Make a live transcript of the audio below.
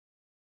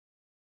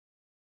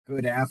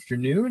Good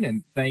afternoon,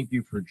 and thank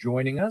you for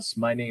joining us.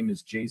 My name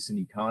is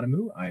Jason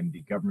Economou. I'm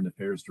the Government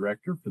Affairs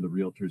Director for the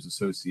Realtors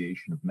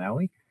Association of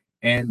Maui.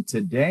 And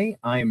today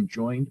I am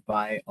joined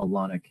by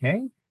Alana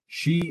Kay.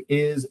 She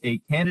is a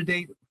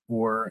candidate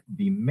for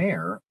the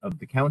mayor of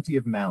the County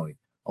of Maui.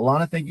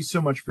 Alana, thank you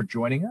so much for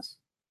joining us.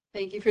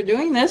 Thank you for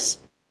doing this.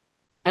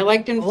 I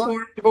like Alana,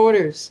 informed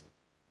voters.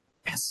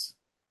 yes,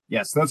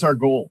 yes, that's our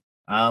goal.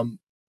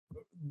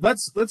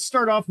 Let's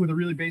start off with a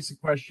really basic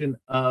question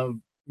of,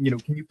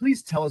 can you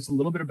please tell us a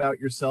little bit about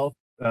yourself?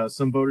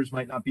 Some voters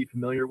might not be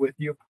familiar with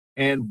you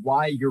and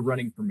why you're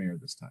running for mayor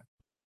this time.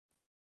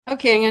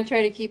 Okay, I'm going to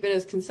try to keep it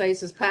as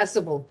concise as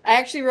possible. I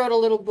actually wrote a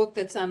little book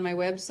that's on my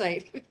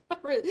website.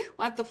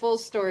 Want the full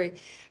story.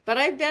 But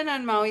I've been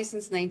on Maui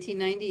since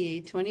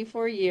 1998,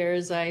 24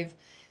 years. I've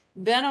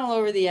been all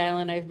over the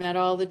island. I've met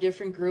all the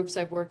different groups.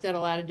 I've worked at a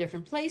lot of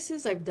different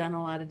places. I've done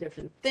a lot of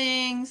different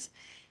things.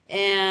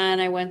 And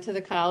I went to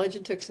the college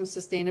and took some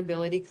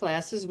sustainability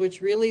classes,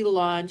 which really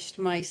launched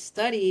my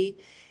study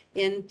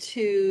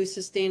into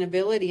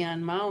sustainability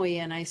on Maui.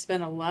 And I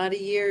spent a lot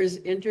of years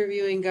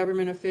interviewing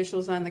government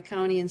officials on the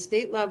county and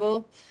state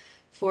level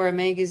for a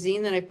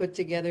magazine that I put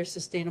together,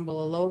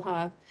 Sustainable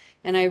Aloha.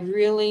 And I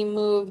really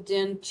moved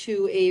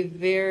into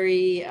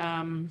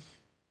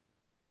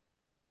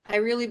I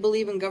really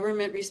believe in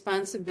government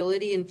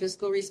responsibility and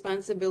fiscal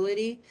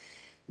responsibility,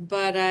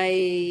 but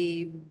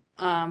I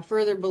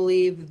further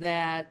believe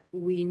that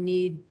we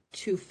need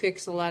to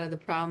fix a lot of the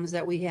problems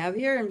that we have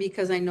here. And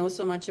because I know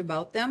so much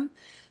about them,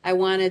 I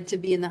wanted to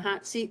be in the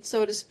hot seat,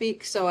 so to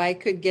speak, so I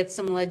could get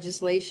some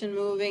legislation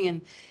moving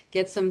and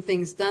get some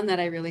things done that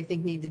I really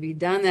think need to be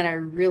done that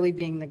are really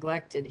being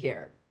neglected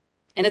here.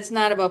 And it's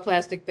not about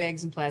plastic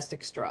bags and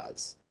plastic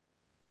straws.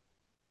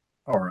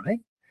 All right.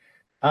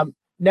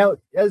 Now,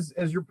 as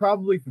you're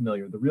probably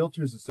familiar, the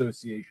Realtors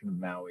Association of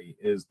Maui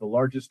is the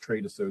largest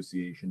trade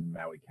association in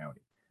Maui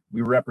County.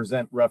 We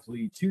represent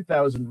roughly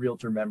 2,000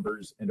 realtor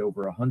members and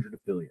over 100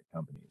 affiliate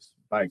companies.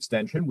 By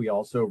extension, we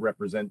also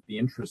represent the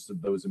interests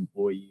of those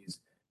employees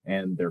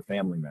and their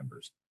family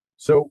members.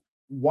 So,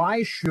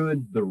 why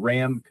should the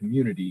RAM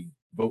community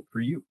vote for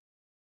you?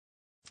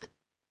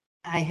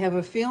 I have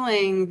a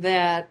feeling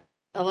that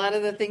a lot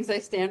of the things I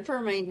stand for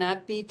might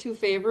not be too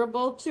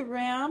favorable to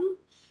RAM,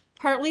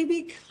 partly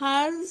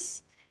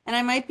because, and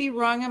I might be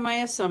wrong in my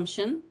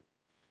assumption,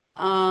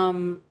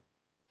 um,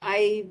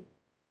 I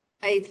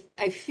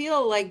I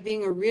feel like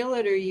being a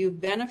realtor, you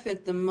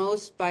benefit the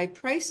most by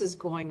prices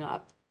going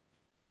up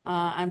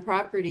on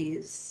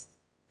properties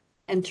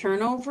and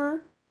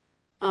turnover.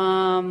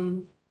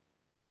 Um,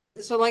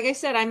 so, like I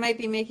said, I might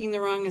be making the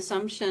wrong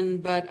assumption,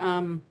 but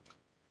uh,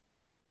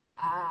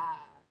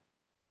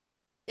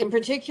 in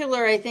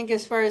particular, I think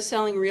as far as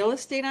selling real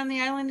estate on the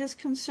island is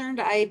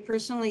concerned, I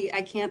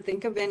can't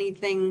think of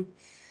anything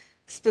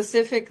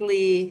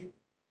specifically.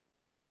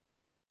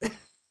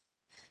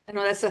 I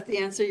know that's not the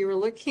answer you were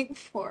looking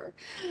for.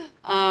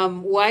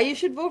 Why you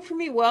should vote for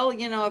me? Well,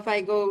 if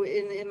I go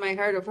in my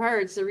heart of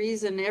hearts, the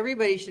reason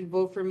everybody should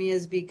vote for me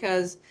is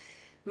because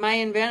my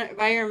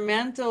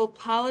environmental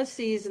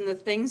policies and the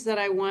things that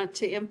I want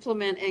to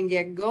implement and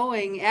get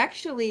going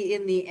actually,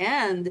 in the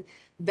end,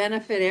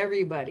 benefit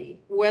everybody,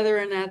 whether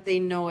or not they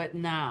know it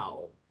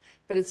now.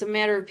 But it's a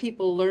matter of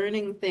people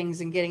learning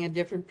things and getting a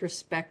different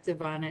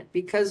perspective on it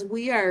because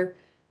we are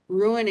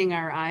ruining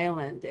our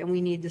island and we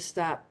need to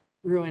stop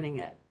ruining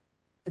it.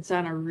 It's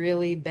on a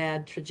really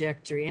bad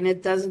trajectory, and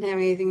it doesn't have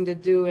anything to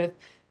do with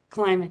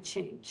climate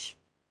change.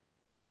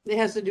 It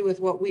has to do with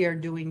what we are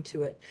doing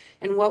to it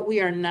and what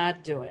we are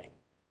not doing.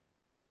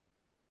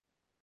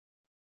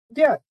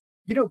 Yeah,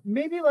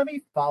 maybe let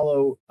me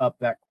follow up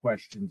that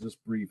question just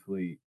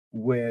briefly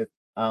with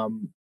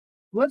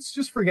let's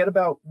just forget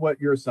about what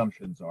your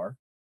assumptions are.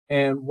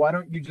 And why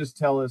don't you just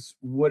tell us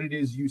what it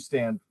is you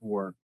stand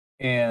for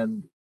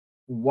and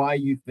why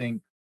you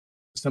think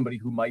somebody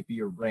who might be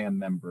a RAM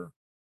member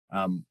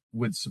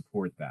would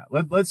support that?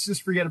 Let's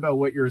just forget about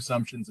what your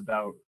assumptions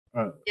about.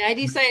 Yeah, I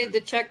decided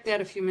to check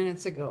that a few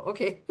minutes ago.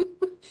 Okay.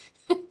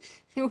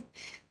 So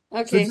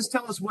Okay. just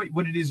tell us what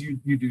it is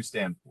you do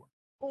stand for.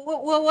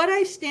 Well, what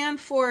I stand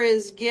for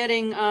is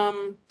getting,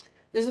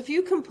 there's a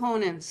few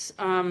components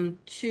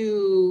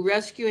to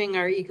rescuing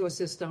our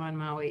ecosystem on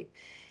Maui.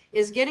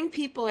 Is getting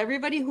people,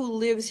 everybody who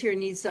lives here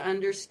needs to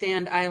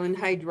understand island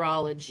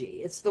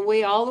hydrology. It's the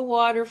way all the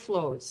water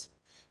flows,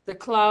 the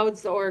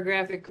clouds, the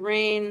orographic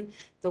rain,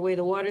 the way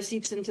the water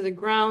seeps into the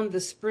ground,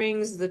 the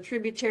springs, the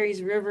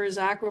tributaries, rivers,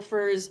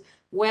 aquifers,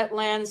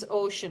 wetlands,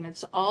 ocean.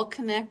 It's all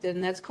connected,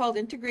 and that's called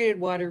integrated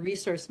water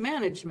resource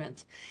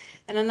management.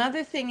 And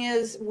another thing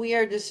is we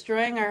are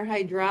destroying our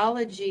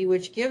hydrology,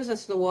 which gives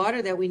us the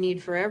water that we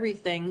need for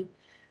everything.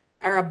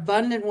 Our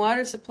abundant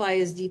water supply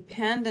is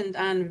dependent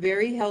on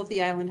very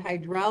healthy island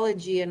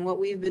hydrology. And what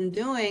we've been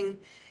doing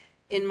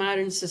in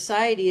modern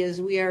society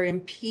is we are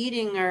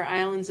impeding our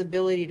island's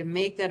ability to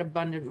make that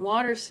abundant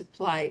water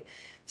supply.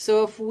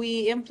 So if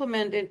we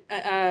implement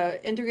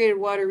integrated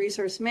water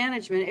resource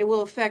management, it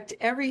will affect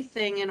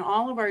everything in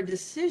all of our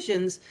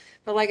decisions.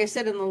 But like I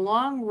said, in the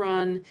long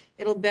run,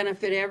 it'll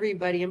benefit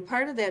everybody. And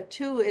part of that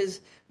too is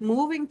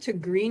moving to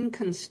green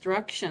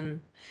construction.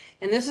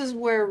 And this is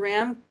where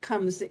RAM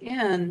comes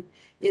in,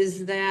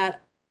 is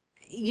that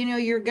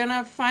you're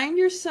gonna find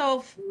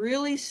yourself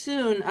really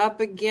soon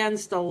up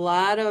against a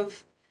lot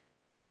of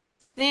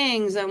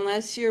things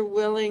unless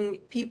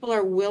people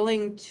are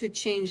willing to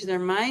change their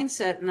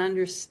mindset and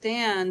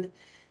understand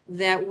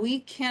that we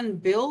can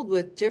build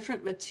with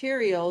different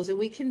materials and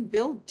we can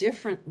build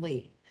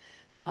differently.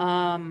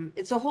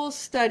 It's a whole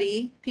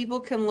study.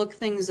 People can look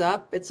things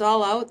up. It's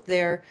all out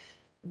there.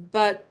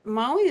 But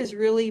Maui is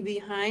really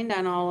behind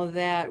on all of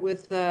that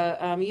with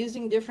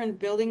using different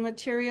building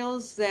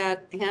materials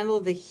that handle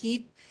the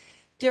heat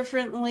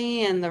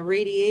differently and the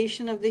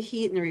radiation of the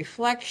heat and the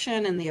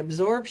reflection and the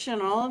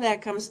absorption, all of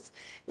that comes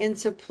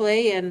into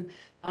play. And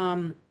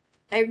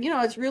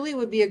it's really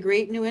would be a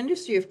great new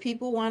industry if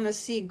people want to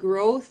see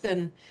growth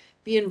and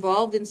be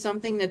involved in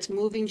something that's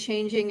moving,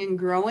 changing, and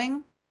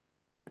growing.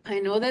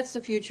 I know that's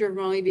the future of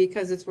Maui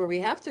because it's where we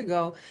have to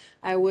go.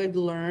 I would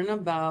learn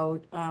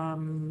about,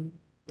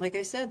 like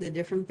I said, the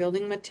different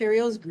building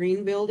materials,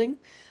 green building.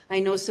 I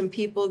know some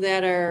people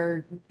that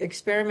are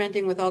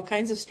experimenting with all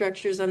kinds of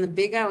structures on the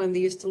Big Island. They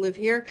used to live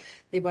here.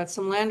 They bought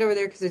some land over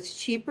there because it's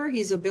cheaper.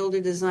 He's a builder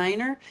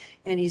designer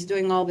and he's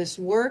doing all this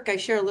work. I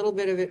share a little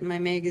bit of it in my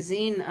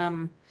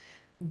magazine,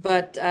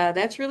 but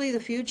that's really the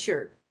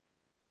future.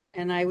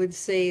 And I would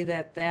say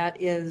that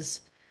that is,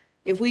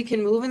 if we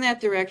can move in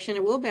that direction,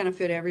 it will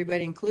benefit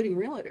everybody, including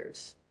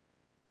realtors.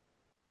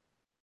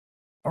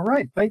 All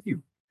right, thank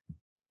you.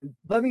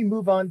 Let me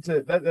move on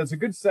to that. That's a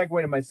good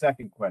segue to my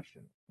second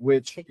question,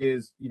 which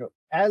is,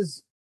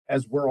 as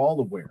we're all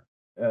aware,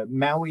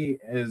 Maui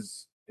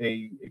is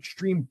a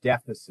extreme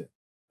deficit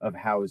of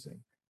housing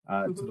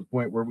to the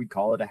point where we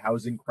call it a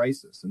housing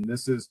crisis. And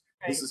this is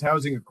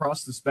housing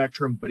across the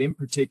spectrum, but in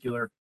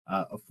particular,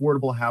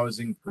 affordable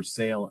housing for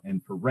sale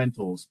and for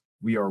rentals.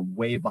 We are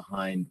way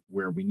behind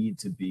where we need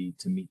to be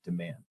to meet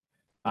demand.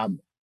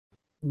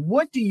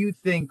 What do you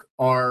think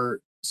are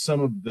some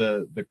of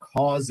the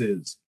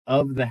causes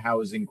of the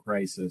housing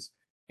crisis,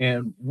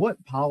 and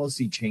what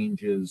policy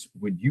changes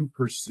would you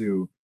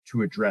pursue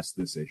to address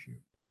this issue?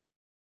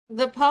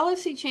 The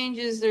policy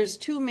changes, there's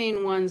two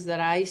main ones that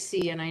I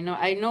see, and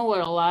I know what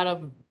a lot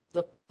of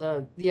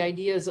the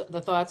ideas,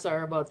 the thoughts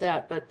are about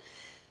that, but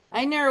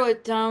I narrow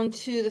it down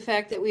to the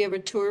fact that we have a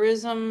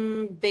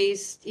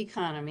tourism-based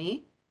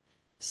economy.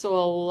 So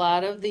a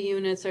lot of the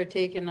units are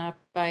taken up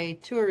by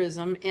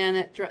tourism,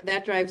 and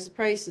that drives the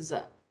prices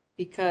up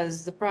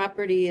because the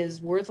property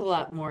is worth a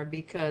lot more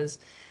because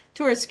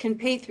tourists can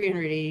pay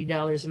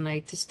 $380 a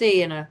night to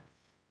stay in a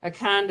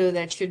condo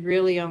that should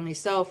really only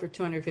sell for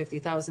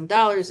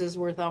 $250,000 is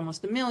worth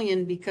almost $1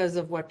 million because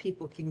of what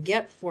people can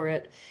get for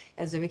it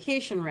as a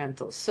vacation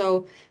rental.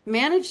 So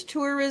managed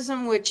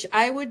tourism, which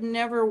I would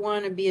never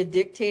want to be a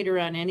dictator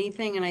on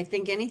anything. And I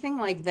think anything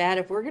like that,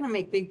 if we're going to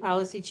make big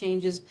policy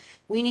changes,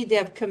 we need to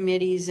have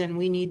committees and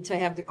we need to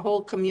have the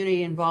whole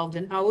community involved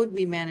in how would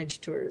we manage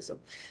tourism.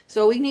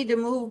 So we need to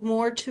move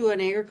more to an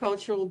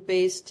agricultural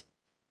based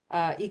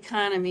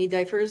economy,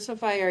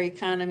 diversify our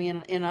economy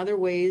in other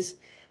ways.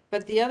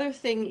 But the other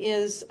thing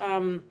is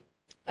uh,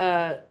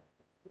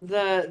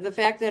 the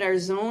fact that our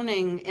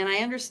zoning, and I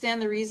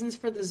understand the reasons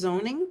for the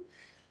zoning,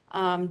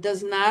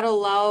 does not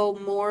allow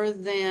more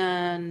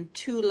than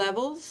 2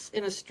 levels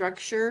in a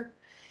structure.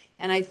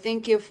 And I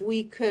think if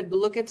we could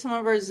look at some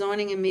of our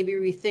zoning and maybe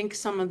rethink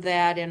some of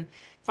that and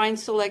find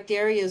select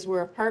areas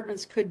where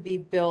apartments could be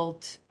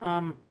built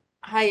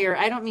higher.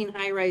 I don't mean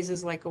high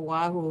rises like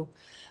Oahu.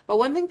 But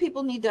one thing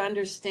people need to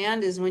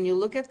understand is when you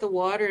look at the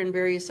water and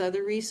various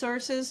other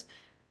resources,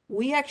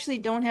 we actually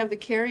don't have the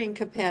carrying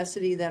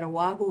capacity that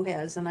Oahu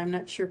has, and I'm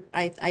not sure,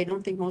 I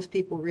don't think most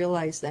people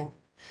realize that.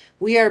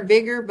 We are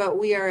bigger, but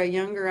we are a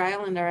younger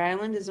island. Our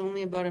island is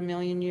only about 1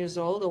 million years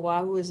old.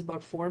 Oahu is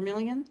about 4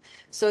 million.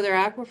 So their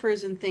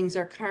aquifers and things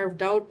are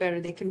carved out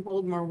better. They can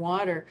hold more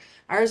water.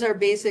 Ours are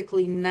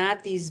basically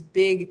not these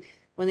big,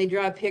 when they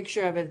draw a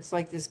picture of it, it's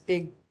like this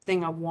big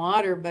thing of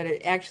water, but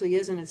it actually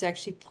isn't. It's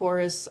actually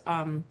porous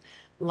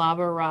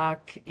lava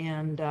rock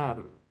and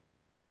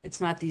it's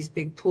not these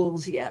big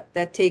pools yet.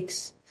 That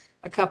takes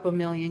a couple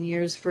million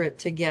years for it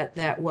to get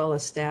that well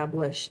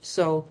established.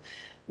 So,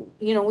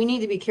 we need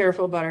to be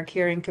careful about our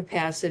carrying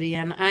capacity,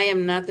 and I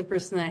am not the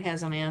person that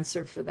has an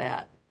answer for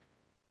that.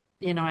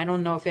 I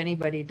don't know if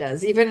anybody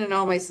does. Even in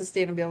all my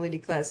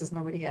sustainability classes,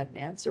 nobody had an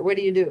answer. What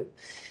do you do?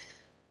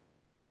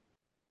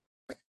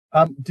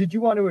 Did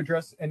you want to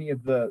address any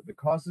of the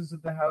causes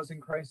of the housing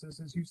crisis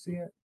as you see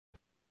it?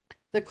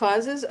 The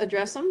causes,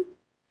 address them?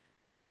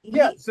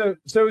 Yeah, so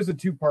it was a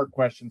two-part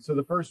question. So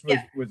the first was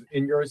Yeah. was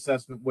in your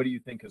assessment, what do you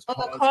think has Well,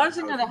 the caused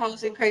causing of the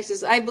housing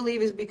crisis, I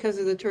believe, is because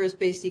of the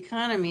tourist-based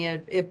economy.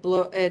 It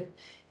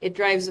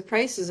drives the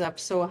prices up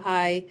so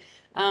high.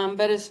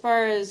 But as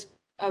far as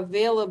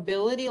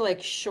availability,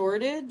 like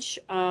shortage,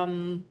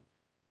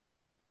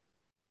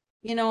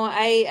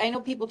 I know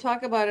people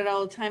talk about it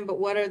all the time, but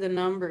what are the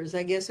numbers?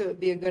 I guess it would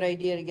be a good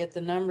idea to get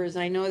the numbers.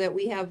 I know that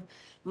we have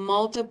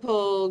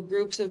multiple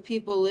groups of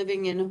people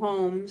living in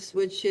homes,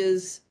 which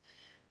is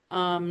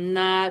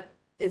not,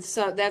 that's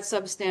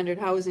substandard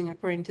housing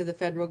according to the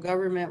federal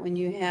government. When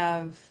you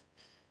have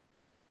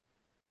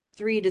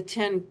 3 to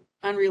 10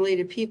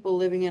 unrelated people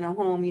living in a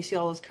home, you see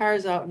all those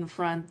cars out in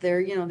front.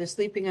 They're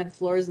sleeping on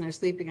floors and they're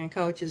sleeping on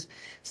couches.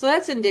 So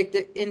that's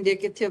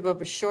indicative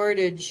of a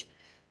shortage.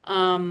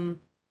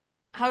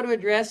 How to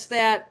address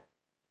that?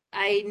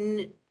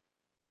 I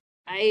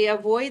I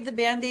avoid the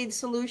Band-Aid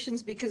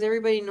solutions because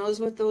everybody knows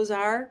what those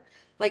are,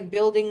 like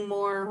building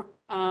more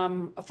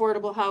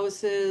affordable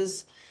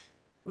houses.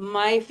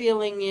 My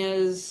feeling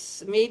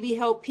is maybe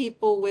help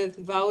people with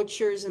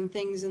vouchers and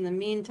things in the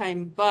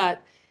meantime,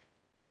 but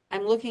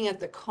I'm looking at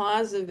the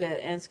cause of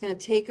it, and it's going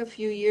to take a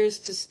few years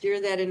to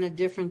steer that in a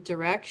different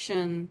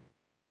direction.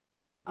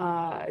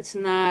 It's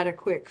not a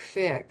quick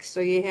fix.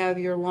 So you have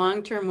your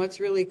long term, what's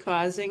really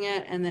causing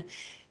it, and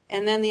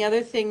then the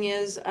other thing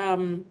is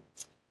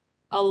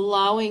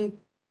allowing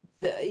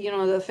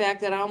the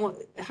fact that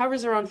almost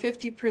hovers around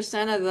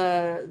 50% of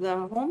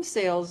the home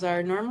sales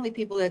are normally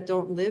people that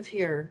don't live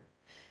here,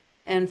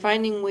 and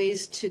finding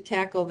ways to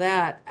tackle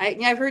that.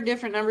 I've heard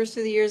different numbers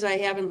through the years. I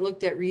haven't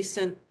looked at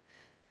recent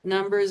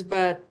numbers,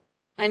 but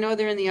I know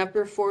they're in the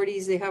upper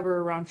 40s. They hover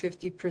around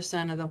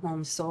 50% of the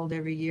homes sold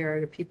every year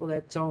to people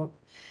that don't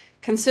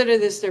consider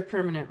this their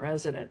permanent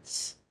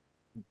residence.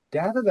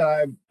 Data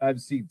that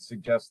I've seen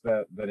suggests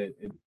that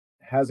it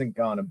hasn't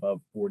gone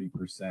above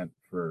 40%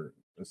 for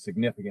a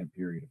significant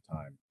period of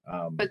time.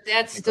 But I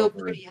that's think still over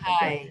pretty a decade.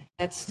 high.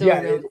 That's still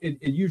Yeah, really, it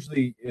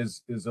usually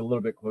is a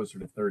little bit closer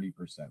to 30%,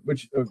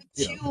 which but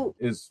you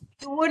is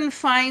you wouldn't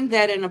find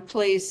that in a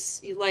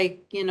place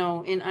like, in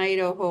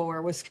Idaho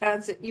or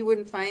Wisconsin. You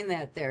wouldn't find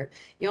that there.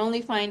 You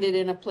only find it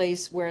in a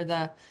place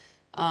where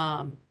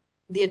um,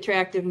 the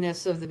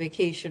attractiveness of the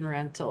vacation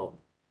rental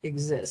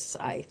exists,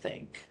 I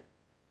think.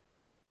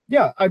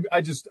 yeah.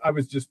 I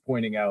was just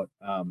pointing out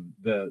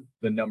the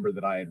number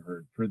that I had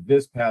heard for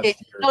this Okay. past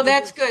year. No, It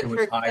that's was good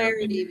for higher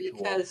than clarity usual,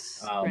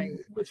 because, right.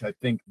 which I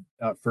think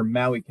for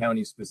Maui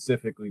County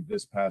specifically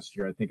this past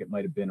year, I think it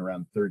might have been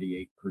around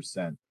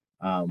 38%.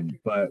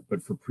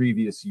 But for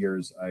previous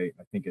years, I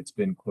think it's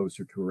been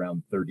closer to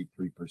around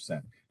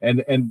 33%.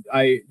 And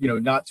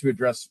not to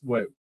address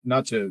what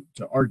not to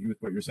argue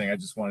with what you're saying, I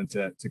just wanted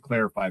to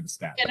clarify the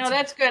stat. Yeah, no, That's all.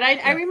 that's good. I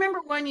Yeah.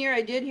 remember one year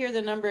I did hear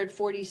the number at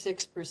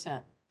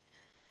 46%.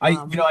 I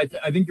think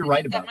you're I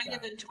right think that about might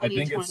have that. been I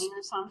think 2020 it's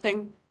or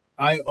something.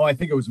 I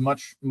think it was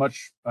much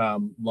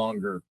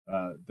longer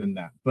than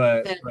that.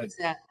 But Is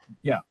that.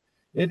 yeah,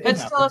 it But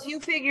still, if happens. you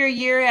figure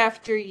year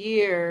after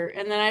year,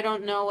 and then I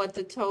don't know what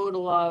the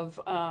total of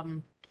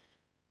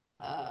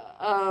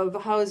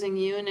housing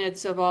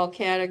units of all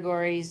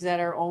categories that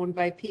are owned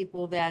by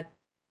people that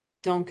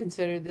don't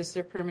consider this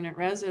their permanent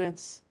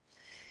residence.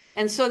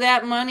 And so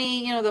that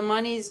money, the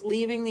money's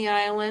leaving the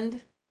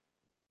island.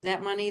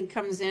 That money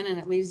comes in and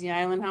it leaves the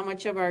island. How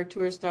much of our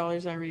tourist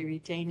dollars are we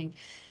retaining?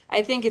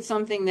 I think it's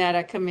something that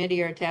a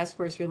committee or a task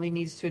force really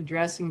needs to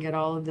address and get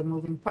all of the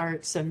moving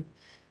parts and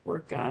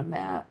work on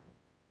that.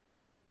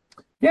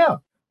 Yeah.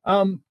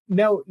 Now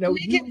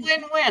Make it you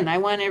win-win. I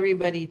want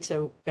everybody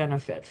to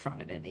benefit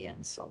from it in the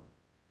end. So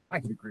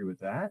I could agree with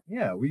that.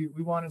 Yeah, we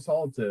want us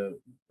all to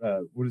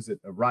what is it?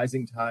 A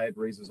rising tide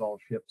raises all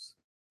ships.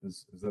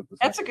 Is that the saying?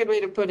 that's a good way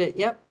to put it.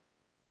 Yep.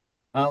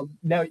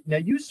 Now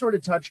you sort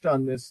of touched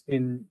on this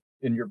in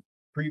your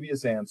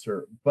previous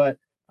answer, but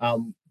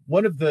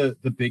one of the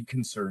big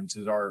concerns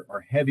is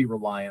our heavy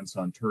reliance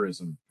on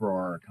tourism for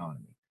our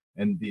economy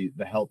and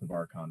the health of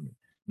our economy.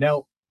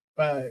 Now,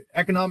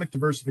 economic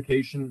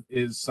diversification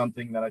is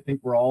something that I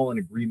think we're all in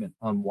agreement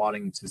on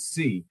wanting to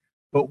see.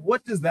 But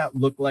what does that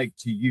look like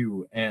to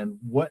you, and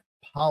what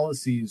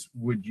policies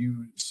would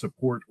you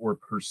support or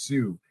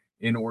pursue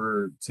in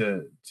order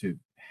to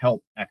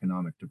help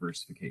economic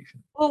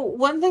diversification? Well,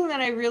 one thing that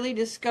I really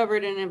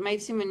discovered, and it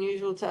might seem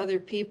unusual to other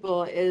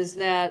people, is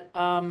that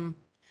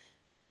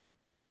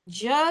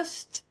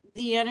just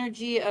the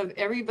energy of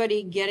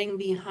everybody getting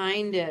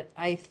behind it,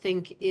 I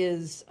think,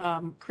 is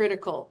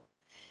critical.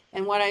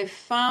 And what I've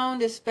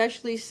found,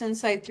 especially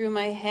since I threw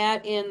my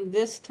hat in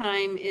this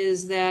time,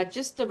 is that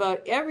just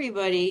about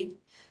everybody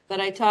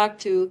that I talk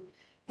to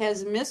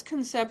has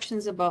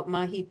misconceptions about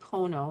Mahi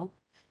Pono.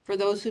 For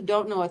those who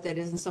don't know what that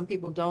is, and some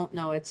people don't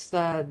know, it's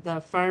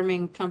the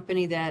farming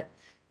company that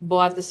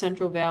bought the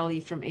Central Valley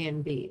from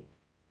A&B.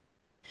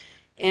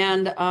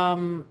 And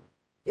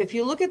if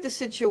you look at the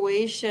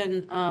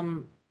situation,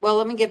 well,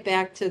 let me get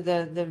back to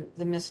the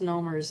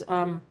misnomers.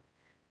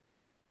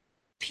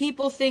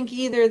 People think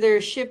either they're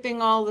shipping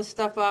all the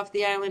stuff off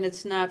the island,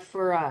 it's not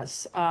for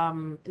us.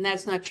 And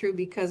that's not true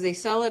because they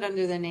sell it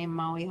under the name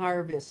Maui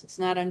Harvest. It's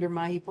not under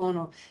Mahi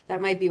Pono. That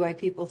might be why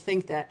people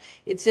think that.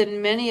 It's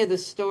in many of the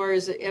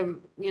stores,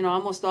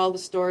 almost all the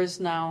stores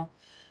now.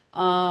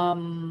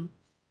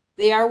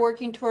 They are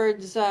working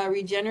towards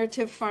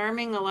regenerative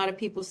farming. A lot of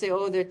people say,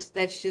 oh,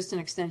 that's just an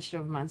extension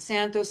of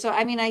Monsanto. So,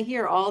 I mean, I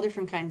hear all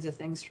different kinds of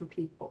things from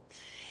people.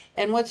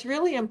 And what's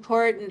really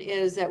important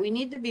is that we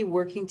need to be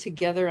working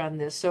together on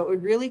this. So it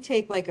would really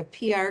take like a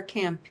PR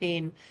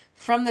campaign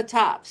from the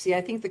top. See,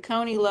 I think the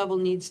county level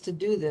needs to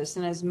do this.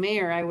 And as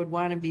mayor, I would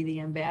want to be the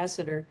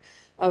ambassador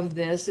of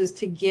this, is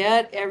to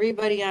get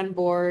everybody on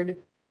board,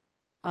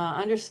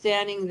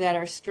 understanding that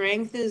our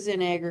strength is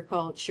in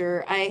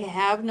agriculture. I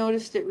have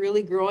noticed it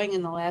really growing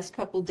in the last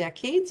couple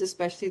decades,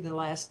 especially the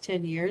last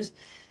 10 years.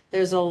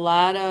 There's a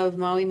lot of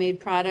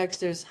Maui-made products.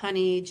 There's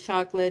honey,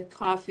 chocolate,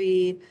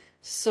 coffee,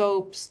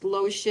 soaps,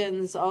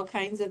 lotions, all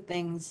kinds of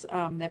things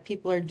that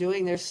people are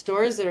doing. There's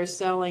stores that are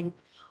selling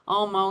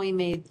all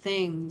Maui-made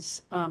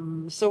things.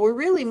 So we're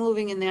really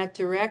moving in that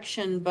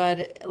direction.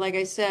 But like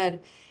I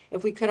said,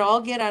 if we could all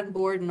get on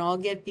board and all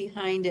get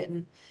behind it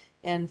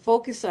and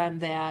focus on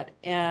that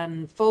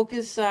and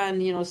focus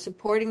on,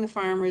 supporting the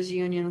farmers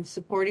union,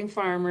 supporting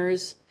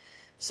farmers,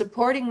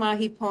 supporting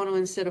Mahi Pono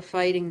instead of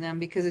fighting them,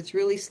 because it's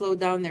really slowed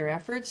down their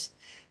efforts.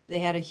 They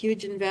had a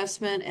huge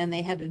investment and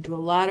they had to do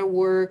a lot of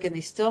work, and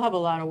they still have a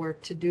lot of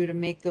work to do to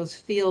make those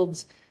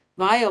fields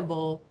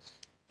viable.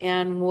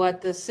 And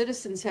what the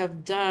citizens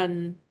have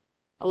done,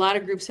 a lot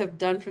of groups have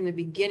done from the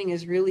beginning,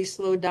 is really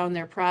slowed down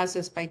their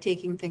process by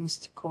taking things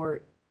to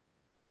court.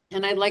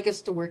 And I'd like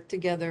us to work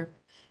together.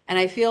 And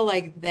I feel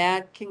like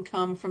that can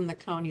come from the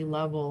county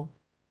level.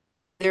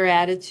 Their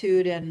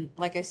attitude and,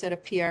 like I said, a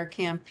PR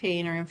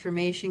campaign or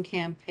information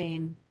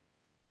campaign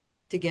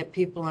to get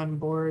people on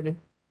board.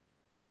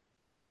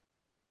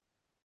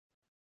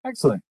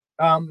 Excellent.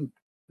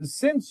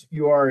 Since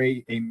you are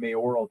a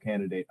mayoral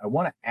candidate, I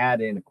want to add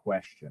in a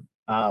question.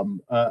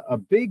 A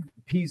big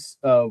piece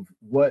of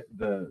what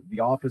the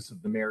office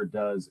of the mayor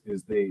does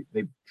is they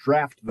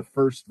draft the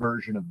first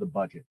version of the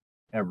budget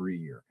every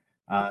year,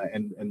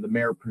 and the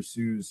mayor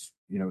pursues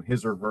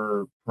his or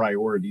her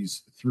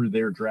priorities through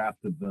their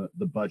draft of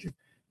the budget.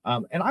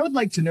 And I would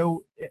like to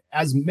know,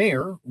 as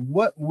mayor,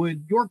 what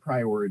would your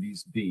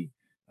priorities be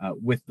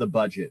with the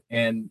budget,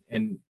 and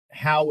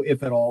how,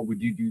 if at all,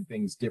 would you do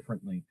things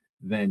differently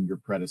than your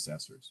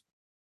predecessors?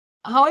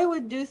 How I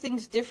would do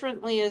things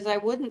differently is I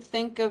wouldn't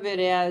think of it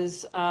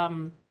as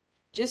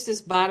just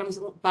this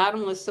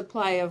bottomless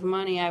supply of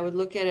money. I would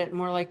look at it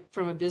more like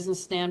from a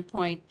business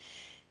standpoint.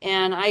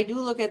 And I do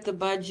look at the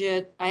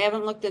budget. I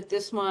haven't looked at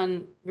this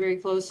one very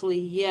closely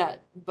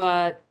yet,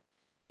 but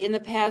in the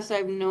past,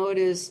 I've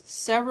noticed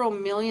several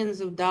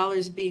millions of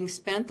dollars being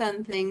spent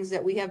on things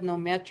that we have no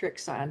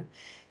metrics on.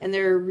 And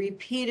they're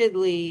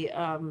repeatedly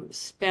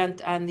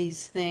spent on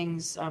these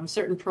things,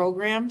 certain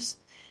programs.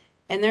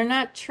 And they're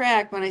not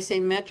tracked. When I say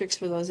metrics,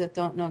 for those that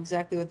don't know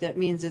exactly what that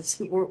means,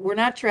 we're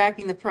not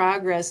tracking the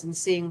progress and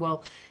seeing,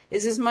 well,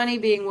 is this money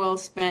being well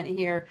spent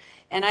here?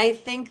 And I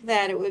think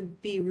that it would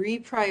be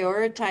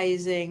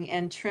reprioritizing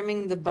and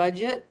trimming the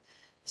budget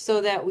so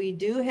that we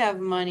do have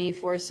money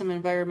for some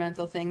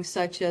environmental things,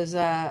 such as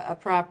a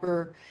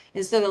proper,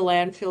 instead of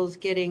landfills,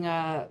 getting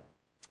a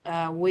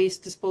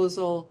waste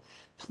disposal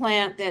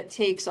plant that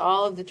takes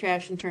all of the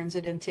trash and turns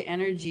it into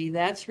energy.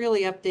 That's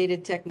really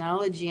updated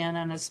technology. And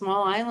on a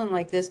small island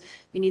like this,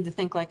 we need to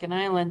think like an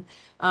island.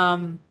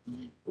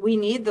 We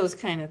need those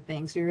kind of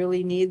things. We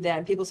really need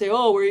that. People say,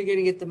 oh, where are you going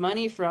to get the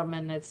money from?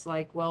 And it's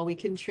like, well, we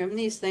can trim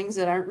these things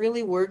that aren't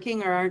really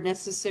working or aren't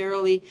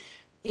necessarily,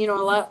 a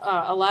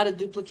lot of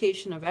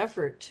duplication of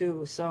effort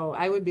too. So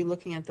I would be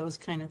looking at those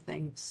kind of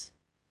things.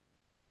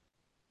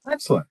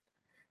 Excellent.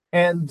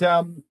 And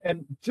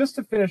just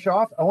to finish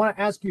off, I want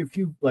to ask you a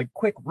few like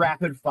quick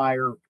rapid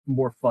fire,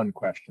 more fun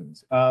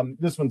questions.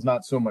 This one's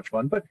not so much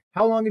fun, but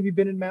how long have you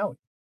been in Maui?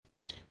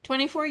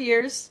 24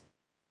 years.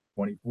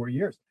 24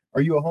 years.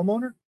 Are you a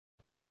homeowner?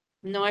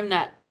 No, I'm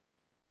not.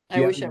 Do I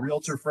you have wish any I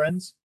realtor was.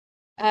 friends?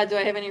 Do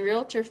I have any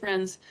realtor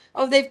friends?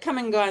 Oh, they've come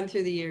and gone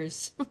through the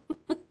years.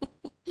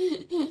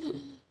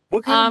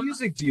 What kind of Um,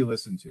 music do you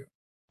listen to?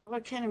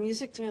 what kind of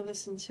music do I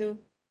listen to?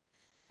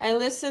 I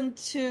listen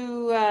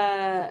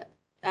to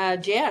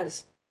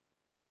jazz.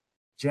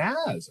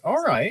 Jazz.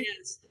 All right.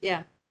 Jazz,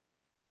 yeah.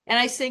 And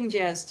I sing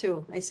jazz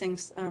too. I sing,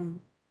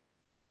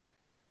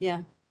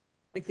 yeah,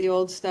 like the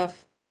old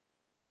stuff.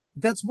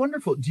 That's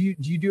wonderful. Do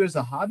you do it as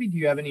a hobby? Do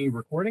you have any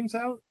recordings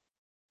out?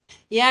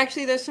 Yeah,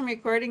 actually, there's some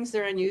recordings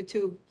there on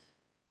YouTube.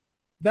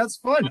 That's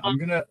fun. Um, I'm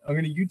gonna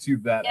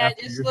YouTube that yeah,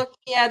 after just you. look.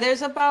 Yeah,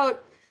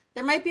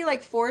 there might be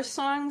like four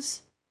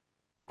songs.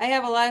 I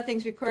have a lot of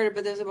things recorded,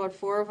 but there's about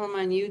four of them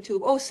on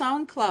YouTube. Oh,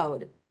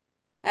 SoundCloud.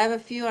 I have a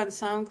few on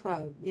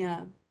SoundCloud.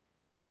 Yeah.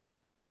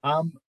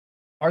 Um,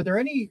 are there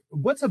any,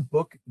 what's a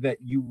book that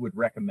you would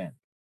recommend?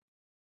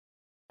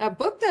 A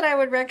book that I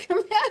would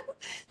recommend.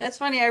 That's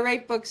funny. I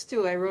write books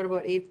too. I wrote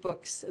about 8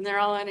 books, and they're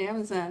all on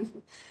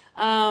Amazon.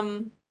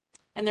 Um,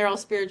 and they're all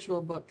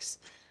spiritual books.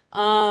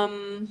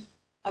 Um,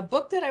 a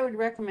book that I would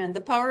recommend,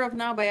 The Power of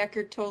Now by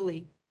Eckhart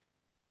Tolle.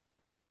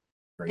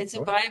 Great It's a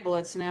choice. Bible.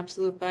 It's an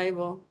absolute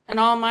Bible. And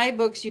all my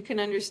books, you can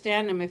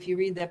understand them if you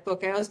read that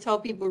book. I always tell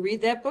people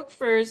read that book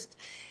first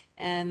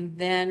and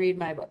then read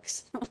my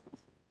books.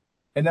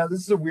 And now this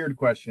is a weird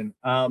question.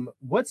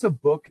 What's a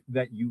book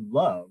that you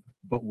love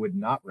but would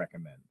not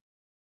recommend?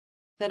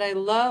 That I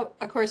love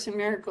A Course in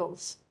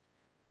Miracles.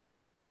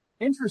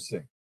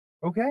 Interesting.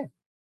 Okay.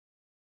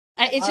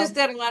 It's just Um,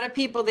 that a lot of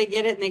people, they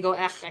get it and they go,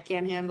 ah, I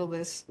can't handle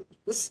this.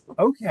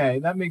 okay,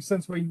 that makes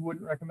sense why you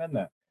wouldn't recommend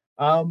that.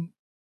 Um,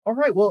 all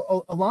right.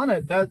 Well,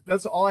 Alana,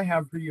 that's all I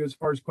have for you as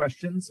far as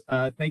questions.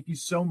 Thank you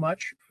so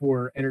much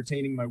for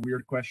entertaining my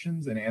weird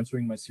questions and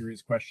answering my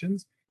serious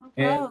questions. No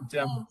problem. And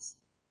Thanks.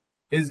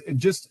 is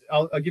just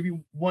I'll give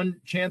you one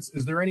chance.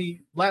 Is there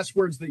any last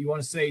words that you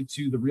want to say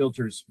to the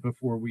realtors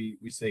before we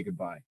say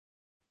goodbye?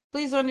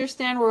 Please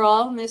understand we're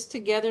all in this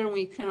together and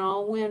we can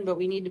all win, but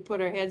we need to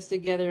put our heads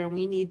together and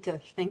we need to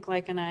think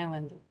like an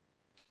island.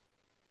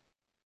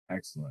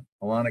 Excellent.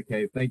 Alana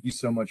Kay, thank you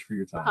so much for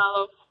your time.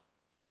 Mahalo.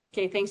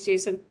 Okay, thanks,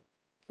 Jason.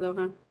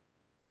 Aloha.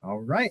 All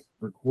right.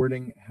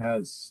 Recording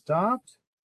has stopped.